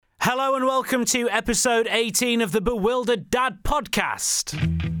Hello and welcome to episode 18 of the Bewildered Dad podcast.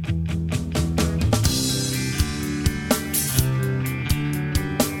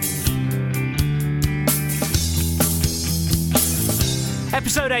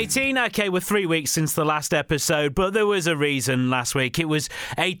 Episode 18, okay, we're 3 weeks since the last episode, but there was a reason last week. It was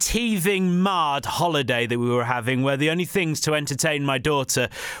a teething, marred holiday that we were having, where the only things to entertain my daughter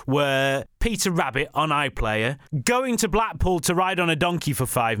were Peter Rabbit on iPlayer, going to Blackpool to ride on a donkey for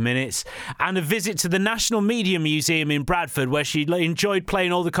 5 minutes, and a visit to the National Media Museum in Bradford, where she enjoyed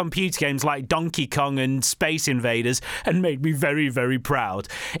playing all the computer games like Donkey Kong and Space Invaders, and made me very, very proud.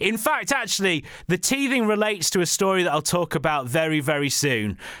 In fact, actually, the teething relates to a story that I'll talk about very, very soon.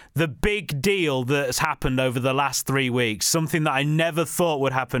 The big deal that's happened over the last 3 weeks, something that I never thought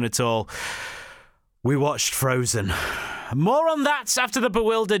would happen at all. We watched Frozen. More on that after the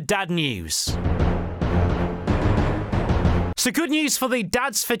Bewildered Dad news. So good news for the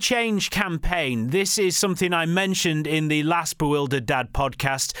Dads for Change campaign. This is something I mentioned in the last Bewildered Dad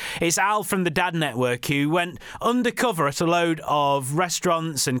podcast. It's Al from the Dad Network who went undercover at a load of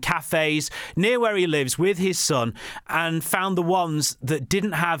restaurants and cafes near where he lives with his son and found the ones that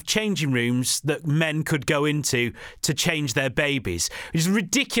didn't have changing rooms that men could go into to change their babies. It's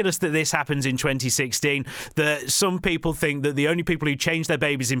ridiculous that this happens in 2016, that some people think that the only people who change their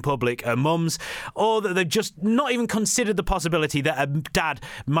babies in public are mums, or that they've just not even considered the possibility that a dad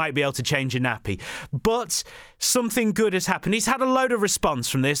might be able to change a nappy. But something good has happened. He's had a load of response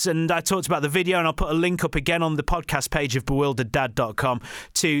from this, and I talked about the video, and I'll put a link up again on the podcast page of bewildereddad.com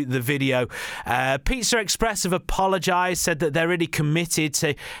to the video. Pizza Express have apologised, said that they're really committed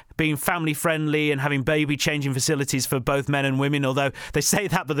to being family friendly and having baby changing facilities for both men and women, although they say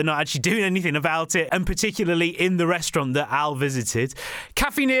that but they're not actually doing anything about it, and particularly in the restaurant that Al visited.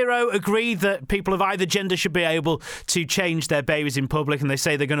 Caffè Nero agree that people of either gender should be able to change their babies in public, and they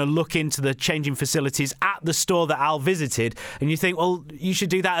say they're going to look into the changing facilities at the store that Al visited. And you think, well, you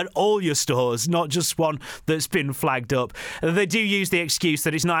should do that at all your stores, not just one that's been flagged up. They do use the excuse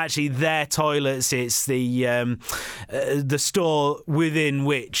that it's not actually their toilets, it's the store within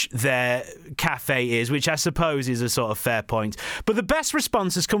which their cafe is, which I suppose is a sort of fair point. But the best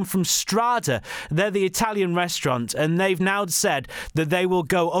response has come from Strada. They're the Italian restaurant, and they've now said that they will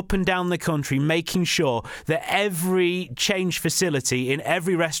go up and down the country making sure that every change facility in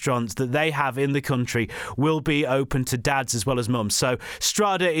every restaurant that they have in the country will be open to dads as well as mums. So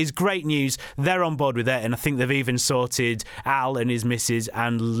Strada is great news. They're on board with it, and I think they've even sorted Al and his missus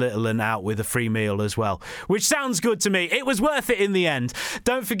and little one out with a free meal as well, which sounds good to me. It was worth it in the end.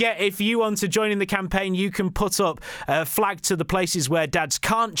 Don't forget, if you want to join in the campaign, you can put up a flag to the places where dads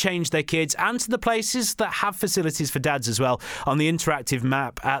can't change their kids and to the places that have facilities for dads as well on the interactive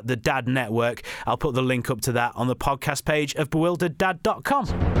map at the Dad Network. I'll put the link up to that on the podcast page of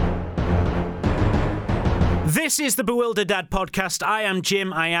bewildereddad.com. This is the Bewildered Dad podcast. I am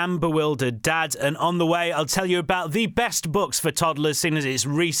Jim. I am Bewildered Dad. And on the way, I'll tell you about the best books for toddlers, seeing as it's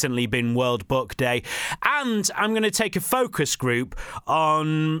recently been World Book Day. And I'm going to take a focus group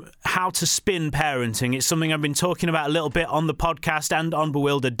on how to spin parenting. It's something I've been talking about a little bit on the podcast and on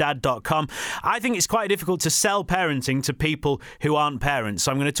bewildereddad.com. I think it's quite difficult to sell parenting to people who aren't parents.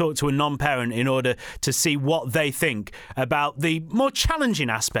 So I'm going to talk to a non-parent in order to see what they think about the more challenging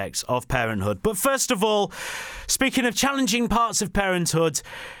aspects of parenthood. But first of all, speaking of challenging parts of parenthood,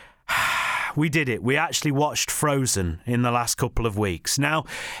 we did it. We actually watched Frozen in the last couple of weeks. Now,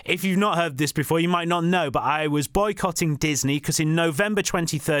 if you've not heard this before, you might not know, but I was boycotting Disney because in November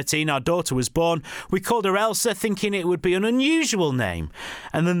 2013, our daughter was born. We called her Elsa, thinking it would be an unusual name.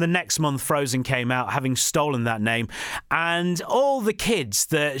 And then the next month, Frozen came out, having stolen that name. And all the kids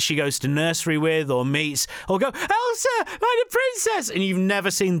that she goes to nursery with or meets all go, Elsa, I'm a princess! And you've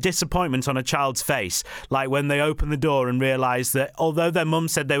never seen disappointment on a child's face, like when they open the door and realise that although their mum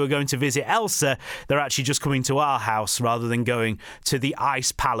said they were going to visit Elsa, they're actually just coming to our house rather than going to the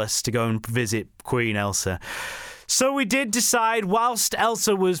Ice Palace to go and visit Queen Elsa. So we did decide, whilst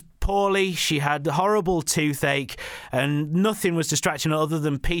Elsa was poorly, she had horrible toothache, and nothing was distracting her other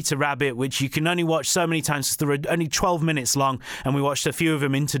than Peter Rabbit, which you can only watch so many times because they're only 12 minutes long, and we watched a few of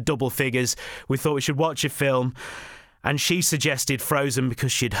them into double figures. We thought we should watch a film, and she suggested Frozen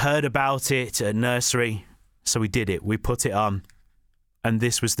because she'd heard about it at nursery. So we did it. We put it on. And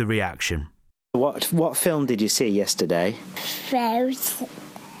this was the reaction. What film did you see yesterday? Frozen.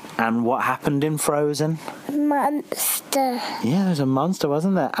 And what happened in Frozen? Monster. Yeah, there was a monster,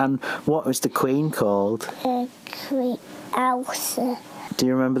 wasn't there? And what was the Queen called? Queen Elsa. Do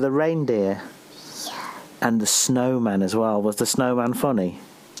you remember the reindeer? Yeah. And the snowman as well. Was the snowman funny?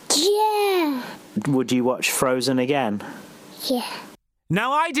 Yeah. Would you watch Frozen again? Yeah.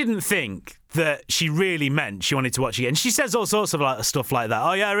 Now, I didn't think that she really meant she wanted to watch it again. She says all sorts of stuff like that.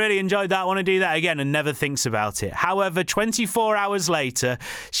 Oh, yeah, I really enjoyed that. I want to do that again, and never thinks about it. However, 24 hours later,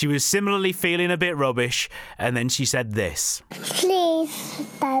 she was similarly feeling a bit rubbish, and then she said this. Please,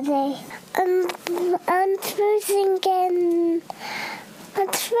 Daddy. I'm frozen again. I'm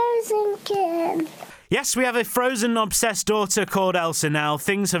frozen again. Yes, we have a Frozen-obsessed daughter called Elsa now.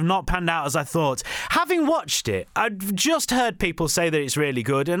 Things have not panned out as I thought. Having watched it, I'd just heard people say that it's really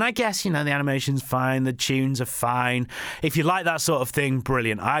good, and I guess, the animation's fine, the tunes are fine. If you like that sort of thing,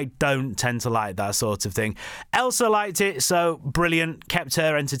 brilliant. I don't tend to like that sort of thing. Elsa liked it, so brilliant, kept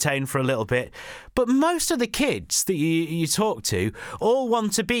her entertained for a little bit. But most of the kids that you talk to all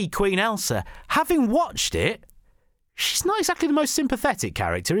want to be Queen Elsa. Having watched it, she's not exactly the most sympathetic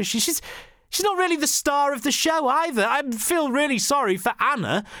character, is she? She's not really the star of the show either. I feel really sorry for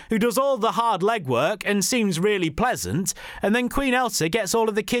Anna, who does all the hard legwork and seems really pleasant, and then Queen Elsa gets all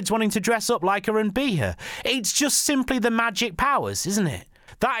of the kids wanting to dress up like her and be her. It's just simply the magic powers, isn't it?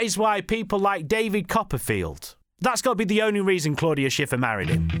 That is why people like David Copperfield. That's got to be the only reason Claudia Schiffer married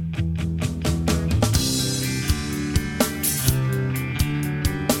him.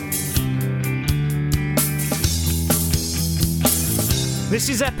 This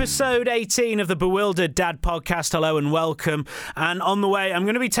is episode 18 of the Bewildered Dad podcast. Hello and welcome. And on the way, I'm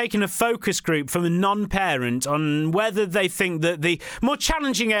going to be taking a focus group from a non-parent on whether they think that the more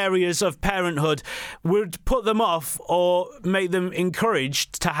challenging areas of parenthood would put them off or make them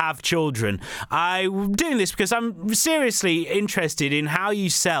encouraged to have children. I'm doing this because I'm seriously interested in how you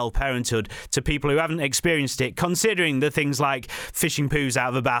sell parenthood to people who haven't experienced it, considering the things like fishing poos out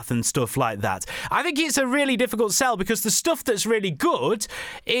of a bath and stuff like that. I think it's a really difficult sell because the stuff that's really good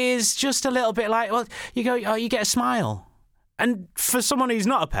is just a little bit like, well, you go, oh, you get a smile. And for someone who's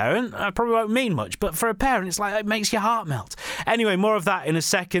not a parent, that probably won't mean much. But for a parent, it's like it makes your heart melt. Anyway, more of that in a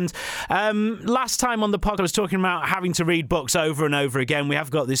second. Last time on the podcast, I was talking about having to read books over and over again. We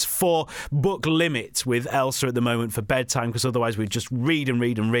have got this 4-book limit with Elsa at the moment for bedtime, because otherwise we'd just read and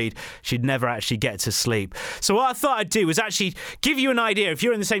read and read. She'd never actually get to sleep. So what I thought I'd do was actually give you an idea, if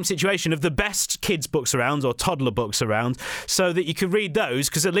you're in the same situation, of the best kids' books around or toddler books around, so that you could read those,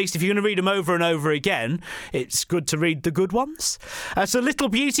 because at least if you're going to read them over and over again, it's good to read the good ones. So Little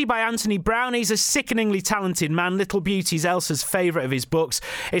Beauty by Anthony Brown. He's a sickeningly talented man. Little Beauty's Elsa's favourite of his books.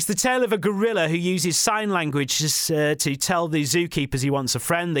 It's the tale of a gorilla who uses sign language to tell the zookeepers he wants a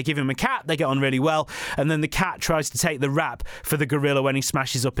friend. They give him a cat, they get on really well, and then the cat tries to take the rap for the gorilla when he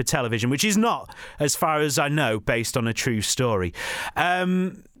smashes up a television, which is not, as far as I know, based on a true story.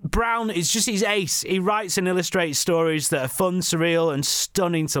 Brown is just his ace. He writes and illustrates stories that are fun, surreal, and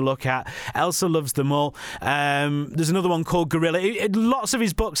stunning to look at. Elsa loves them all. There's another one called Gorilla. Lots of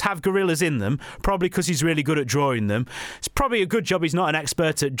his books have gorillas in them, probably because he's really good at drawing them. It's probably a good job he's not an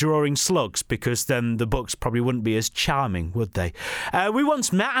expert at drawing slugs, because then the books probably wouldn't be as charming, would they? We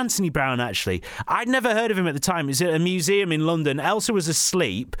once met Anthony Brown, actually. I'd never heard of him at the time. It was at a museum in London. Elsa was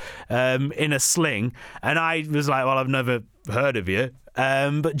asleep in a sling, and I was like, well, I've never heard of you.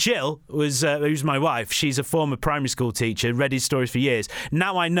 But Jill who's my wife, she's a former primary school teacher, read his stories for years.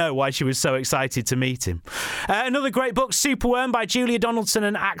 Now I know why she was so excited to meet him. Another great book, Superworm by Julia Donaldson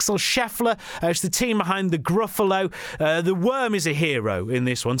and Axel Scheffler. It's the team behind The Gruffalo. The worm is a hero in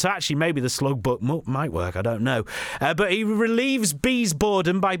this one, so actually maybe the slug book might work, I don't know. But he relieves bees'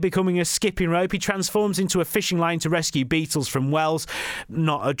 boredom by becoming a skipping rope. He transforms into a fishing line to rescue beetles from wells.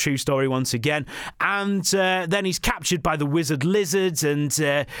 Not a true story once again. And then he's captured by the wizard lizards,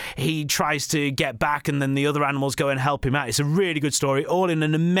 and he tries to get back, and then the other animals go and help him out. It's a really good story, all in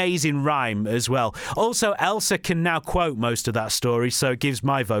an amazing rhyme as well. Also, Elsa can now quote most of that story, so it gives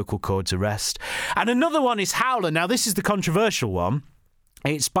my vocal cords a rest. And another one is Howler. Now, this is the controversial one.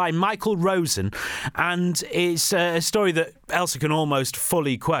 It's by Michael Rosen, and it's a story that Elsa can almost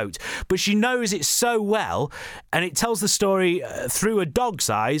fully quote, but she knows it so well, and it tells the story through a dog's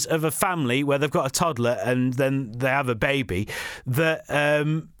eyes of a family where they've got a toddler and then they have a baby, that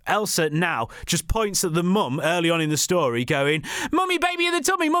Elsa now just points at the mum early on in the story going, "Mummy, baby in the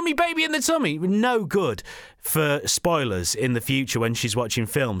tummy, mummy, baby in the tummy." No good for spoilers in the future when she's watching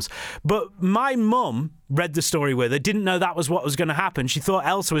films. But my mum read the story with her, didn't know that was what was going to happen. She thought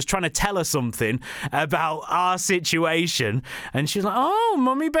Elsa was trying to tell her something about our situation, and she's like, "Oh,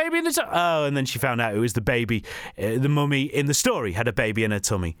 mummy, baby in the tummy." Oh, and then she found out it was the baby, the mummy in the story had a baby in her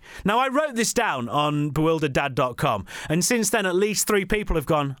tummy. Now, I wrote this down on bewildereddad.com, and since then at least 3 people have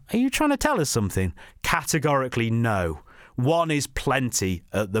gone, "Are you trying to tell us something?" Categorically no. 1 is plenty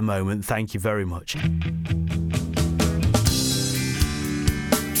at the moment. Thank you very much.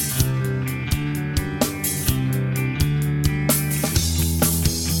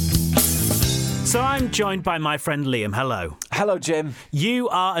 So I'm joined by my friend Liam. Hello. Hello, Jim. You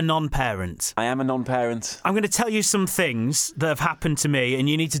are a non-parent. I am a non-parent. I'm going to tell you some things that have happened to me, and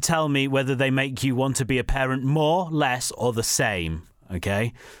you need to tell me whether they make you want to be a parent more, less, or the same.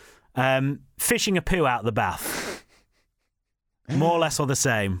 Okay? Fishing a poo out the bath. More, less, or the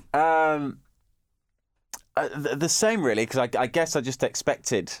same? The same, really, because I guess I just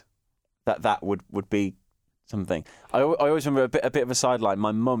expected that would be something. I always remember a bit of a sideline.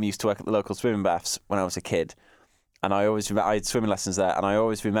 My mum used to work at the local swimming baths when I was a kid. And I had swimming lessons there, and I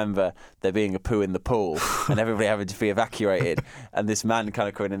always remember there being a poo in the pool and everybody having to be evacuated, and this man kind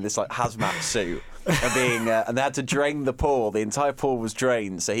of coming in this like hazmat suit and and they had to drain the pool. The entire pool was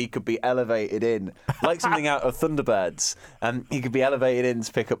drained, so he could be elevated in like something out of Thunderbirds, and he could be elevated in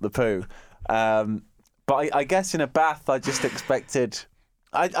to pick up the poo. But I guess in a bath, I just expected.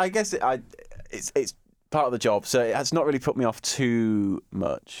 I guess it's part of the job, so it has not really put me off too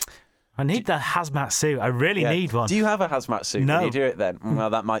much. I need the hazmat suit. I really need one. Do you have a hazmat suit? No. Can you do it then? Well,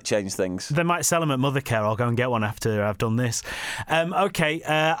 that might change things. They might sell them at Mothercare. I'll go and get one after I've done this. I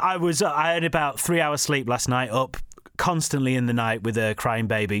had about 3 hours sleep last night, up constantly in the night with a crying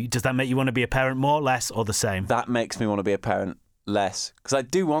baby. Does that make you want to be a parent more, less, or the same? That makes me want to be a parent less, because I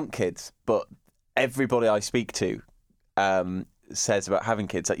do want kids, but everybody I speak to says about having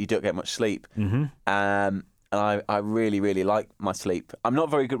kids that you don't get much sleep. Mm-hmm. And I really, really like my sleep. I'm not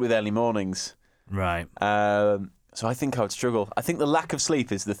very good with early mornings. Right. So I think I would struggle. I think the lack of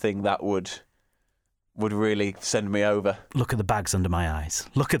sleep is the thing that would really send me over. Look at the bags under my eyes.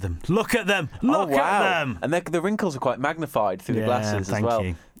 Look at them. Look at them. Look wow. at them. And the wrinkles are quite magnified through the glasses as well.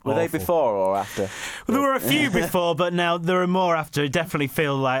 You. Were they before or after? Well, there were a few before, but now there are more after. I definitely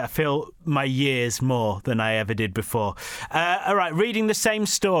feel I feel my years more than I ever did before. All right, reading the same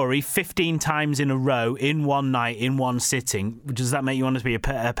story 15 times in a row in one night, in one sitting, does that make you want to be a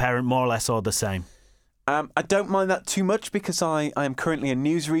parent more or less or the same? I don't mind that too much because I am currently a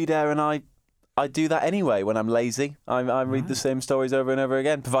newsreader and I do that anyway when I'm lazy. I read the same stories over and over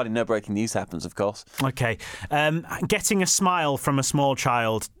again, providing no breaking news happens, of course. Okay. Getting a smile from a small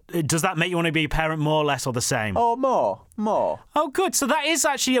child, does that make you want to be a parent more, less, or the same? Oh, more. Oh, good. So that is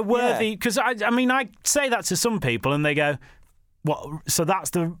actually a worthy... Because, I say that to some people and they go, what? So that's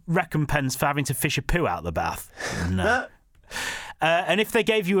the recompense for having to fish a poo out the bath? No. And if they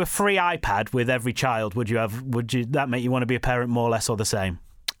gave you a free iPad with every child, would that make you want to be a parent more, less, or the same?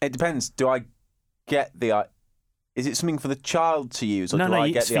 It depends. Do I get the... Is it something for the child to use, or do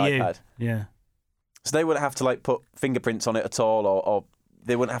I get the iPad? You. Yeah. So they wouldn't have to put fingerprints on it at all, or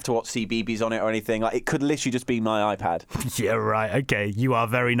they wouldn't have to watch CBeebies on it or anything. It could literally just be my iPad. Yeah, right. Okay, you are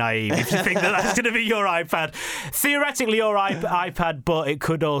very naive if you think that's going to be your iPad. Theoretically, your iPad, but it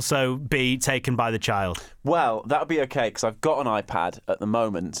could also be taken by the child. Well, that would be okay because I've got an iPad at the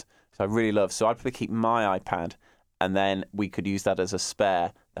moment, so I really love. So I'd probably keep my iPad, and then we could use that as a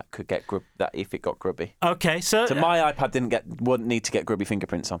spare. That could get that if it got grubby. Okay, so my iPad wouldn't need to get grubby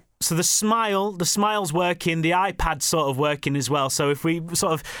fingerprints on. So the smile's working, the iPad's sort of working as well. So if we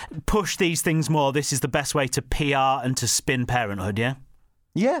sort of push these things more, this is the best way to PR and to spin parenthood, yeah?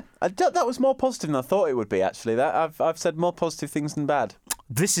 Yeah, that was more positive than I thought it would be. Actually, that I've said more positive things than bad.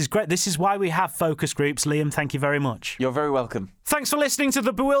 This is great. This is why we have focus groups, Liam. Thank you very much. You're very welcome. Thanks for listening to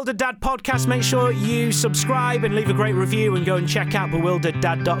the Bewildered Dad podcast. Make sure you subscribe and leave a great review and go and check out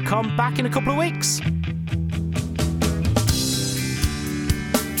bewildereddad.com. Back in a couple of weeks.